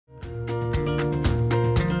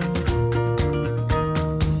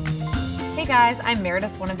guys, I'm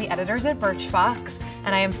Meredith, one of the editors at Birchbox,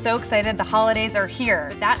 and I am so excited the holidays are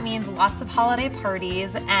here. That means lots of holiday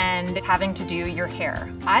parties and having to do your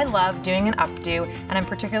hair. I love doing an updo, and I'm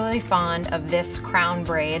particularly fond of this crown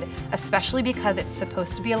braid, especially because it's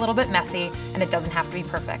supposed to be a little bit messy and it doesn't have to be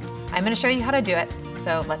perfect. I'm gonna show you how to do it,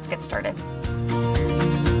 so let's get started.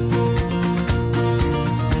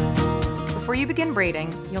 Before you begin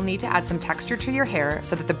braiding, you'll need to add some texture to your hair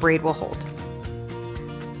so that the braid will hold.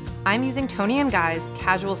 I'm using Toni & Guy's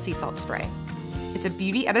Casual Sea Salt Spray. It's a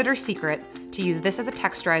beauty editor secret to use this as a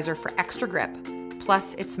texturizer for extra grip,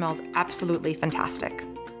 plus it smells absolutely fantastic.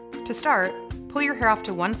 To start, pull your hair off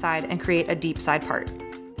to one side and create a deep side part.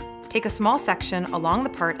 Take a small section along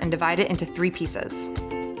the part and divide it into 3 pieces.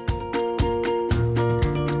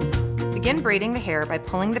 Begin braiding the hair by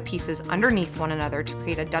pulling the pieces underneath one another to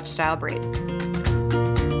create a Dutch-style braid.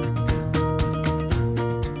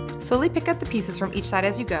 Slowly pick up the pieces from each side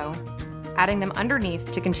as you go, adding them underneath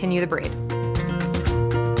to continue the braid.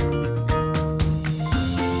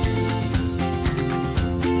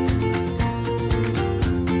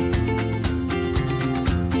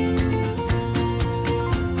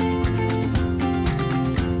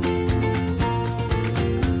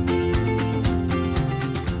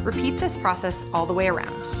 Repeat this process all the way around.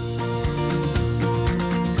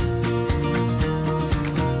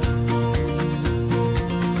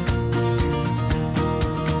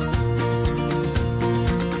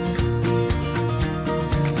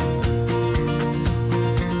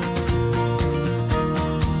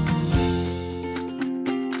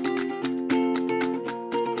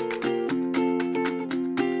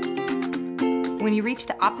 When you reach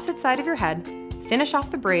the opposite side of your head, finish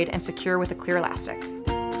off the braid and secure with a clear elastic.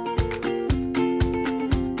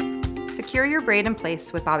 Secure your braid in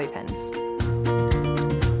place with bobby pins.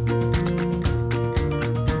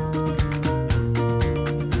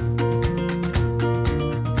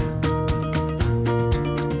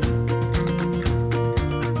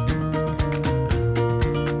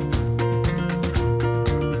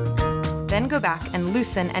 Then go back and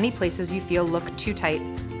loosen any places you feel look too tight.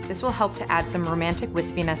 This will help to add some romantic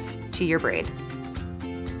wispiness to your braid.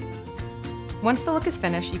 Once the look is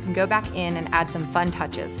finished, you can go back in and add some fun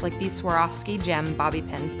touches, like these Swarovski gem bobby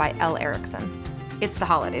pins by L. Erickson. It's the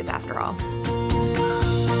holidays after all.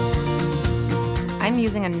 I'm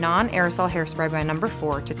using a non-aerosol hairspray by No.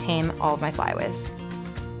 4 to tame all of my flyaways.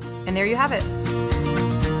 And there you have it.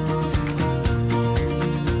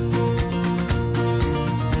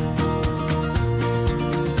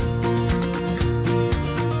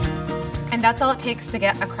 And that's all it takes to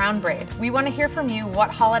get a crown braid. We want to hear from you. What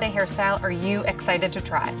holiday hairstyle are you excited to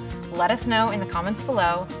try? Let us know in the comments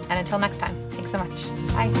below, and until next time, thanks so much.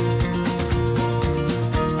 Bye.